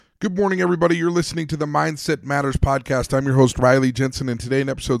Good morning, everybody. You're listening to the Mindset Matters podcast. I'm your host, Riley Jensen, and today in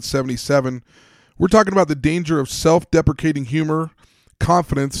episode 77, we're talking about the danger of self-deprecating humor,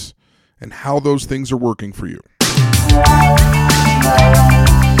 confidence, and how those things are working for you.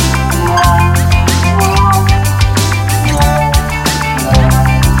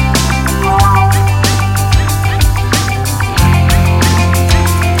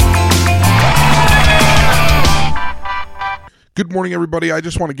 Good morning, everybody. I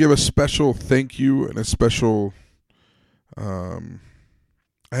just want to give a special thank you and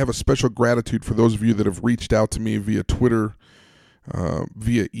I have a special gratitude for those of you that have reached out to me via Twitter,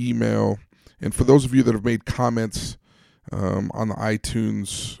 via email, and for those of you that have made comments on the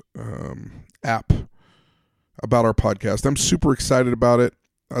iTunes app about our podcast. I'm super excited about it.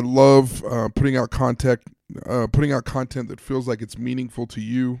 I love putting out content that feels like it's meaningful to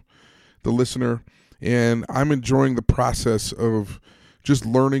you, the listener. And I'm enjoying the process of just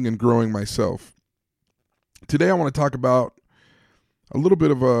learning and growing myself. Today I want to talk about a little bit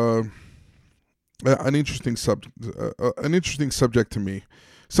of an interesting subject to me.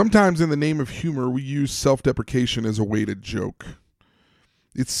 Sometimes in the name of humor, we use self-deprecation as a way to joke.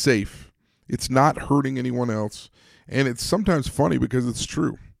 It's safe. It's not hurting anyone else. And it's sometimes funny because it's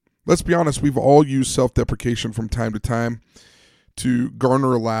true. Let's be honest, we've all used self-deprecation from time to time to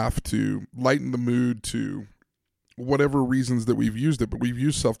garner a laugh, to lighten the mood, to whatever reasons that we've used it, but we've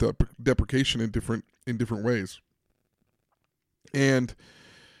used self-deprecation in different ways. And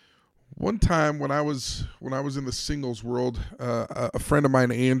one time when I was in the singles world, a friend of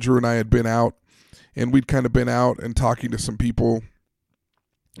mine, Andrew, and I had been out, and we'd kind of been out and talking to some people,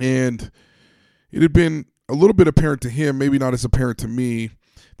 and it had been a little bit apparent to him, maybe not as apparent to me,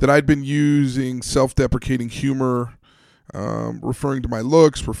 that I'd been using self-deprecating humor, referring to my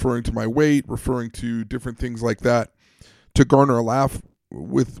looks, referring to my weight, referring to different things like that to garner a laugh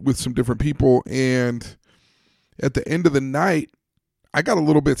with some different people. And at the end of the night, I got a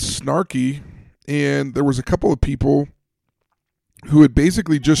little bit snarky, and there was a couple of people who had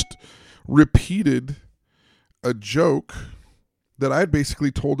basically just repeated a joke that I had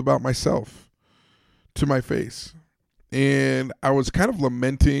basically told about myself to my face. And I was kind of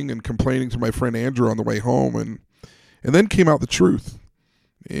lamenting and complaining to my friend Andrew on the way home, and then came out the truth.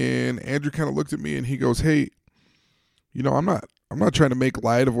 And Andrew kind of looked at me and he goes, "Hey, I'm not trying to make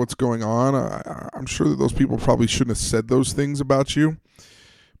light of what's going on. I'm sure that those people probably shouldn't have said those things about you.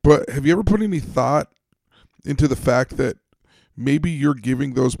 But have you ever put any thought into the fact that maybe you're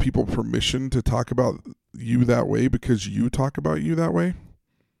giving those people permission to talk about you that way because you talk about you that way?"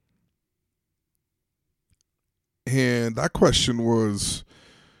 And that question was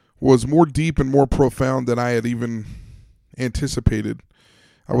more deep and more profound than I had even anticipated.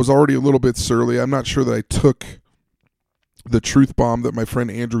 I was already a little bit surly. I'm not sure that I took the truth bomb that my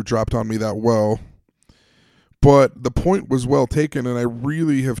friend Andrew dropped on me that well, but the point was well taken, and I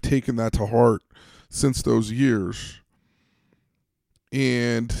really have taken that to heart since those years.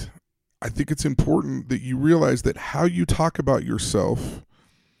 And I think it's important that you realize that how you talk about yourself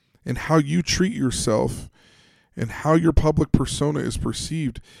and how you treat yourself and how your public persona is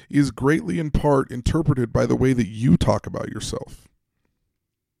perceived is greatly in part interpreted by the way that you talk about yourself.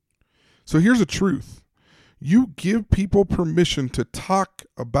 So here's the truth. You give people permission to talk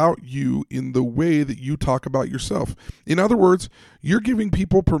about you in the way that you talk about yourself. In other words, you're giving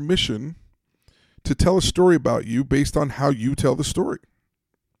people permission to tell a story about you based on how you tell the story.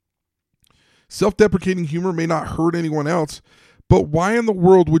 Self-deprecating humor may not hurt anyone else, but why in the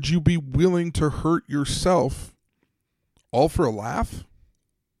world would you be willing to hurt yourself all for a laugh?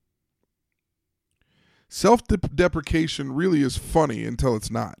 Self-deprecation really is funny until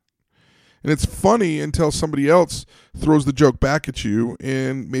it's not. And it's funny until somebody else throws the joke back at you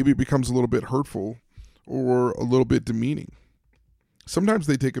and maybe it becomes a little bit hurtful or a little bit demeaning. Sometimes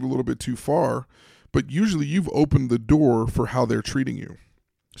they take it a little bit too far, but usually you've opened the door for how they're treating you.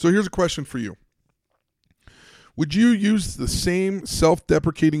 So here's a question for you. Would you use the same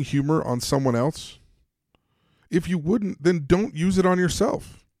self-deprecating humor on someone else? If you wouldn't, then don't use it on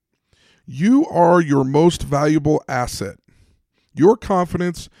yourself. You are your most valuable asset. Your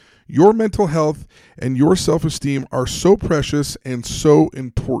confidence, your mental health, and your self-esteem are so precious and so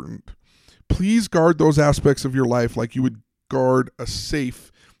important. Please guard those aspects of your life like you would guard a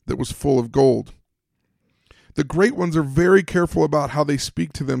safe that was full of gold. The great ones are very careful about how they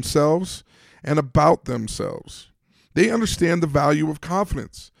speak to themselves and about themselves. They understand the value of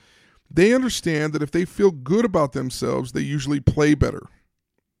confidence. They understand that if they feel good about themselves, they usually play better.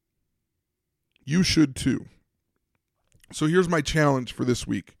 You should too. So here's my challenge for this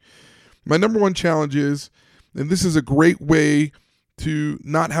week. My number one challenge is, and this is a great way to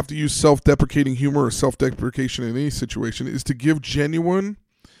not have to use self-deprecating humor or self-deprecation in any situation is to give genuine,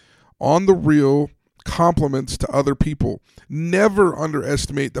 on the real compliments to other people. Never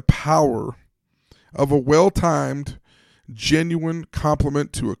underestimate the power of a well-timed, genuine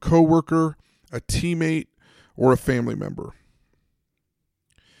compliment to a coworker, a teammate, or a family member.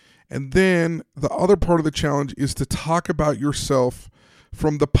 And then the other part of the challenge is to talk about yourself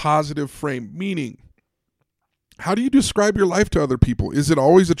from the positive frame, meaning, how do you describe your life to other people? Is it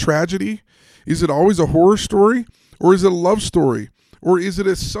always a tragedy? Is it always a horror story? Or is it a love story? Or is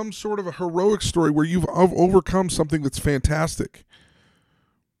it some sort of a heroic story where you've overcome something that's fantastic?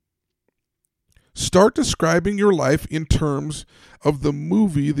 Start describing your life in terms of the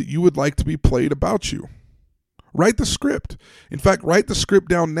movie that you would like to be played about you. Write the script. In fact, write the script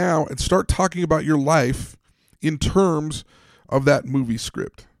down now and start talking about your life in terms of that movie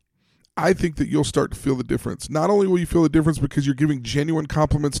script. I think that you'll start to feel the difference. Not only will you feel the difference because you're giving genuine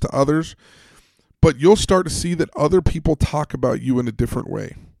compliments to others, but you'll start to see that other people talk about you in a different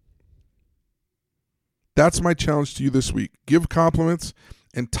way. That's my challenge to you this week. Give compliments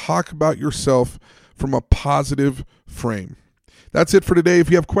and talk about yourself from a positive frame. That's it for today. If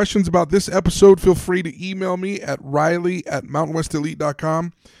you have questions about this episode, feel free to email me at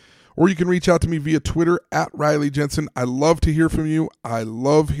riley@mountainwestelite.com, or you can reach out to me via Twitter at Riley Jensen. I love to hear from you. I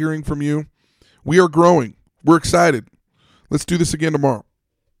love hearing from you. We are growing. We're excited. Let's do this again tomorrow.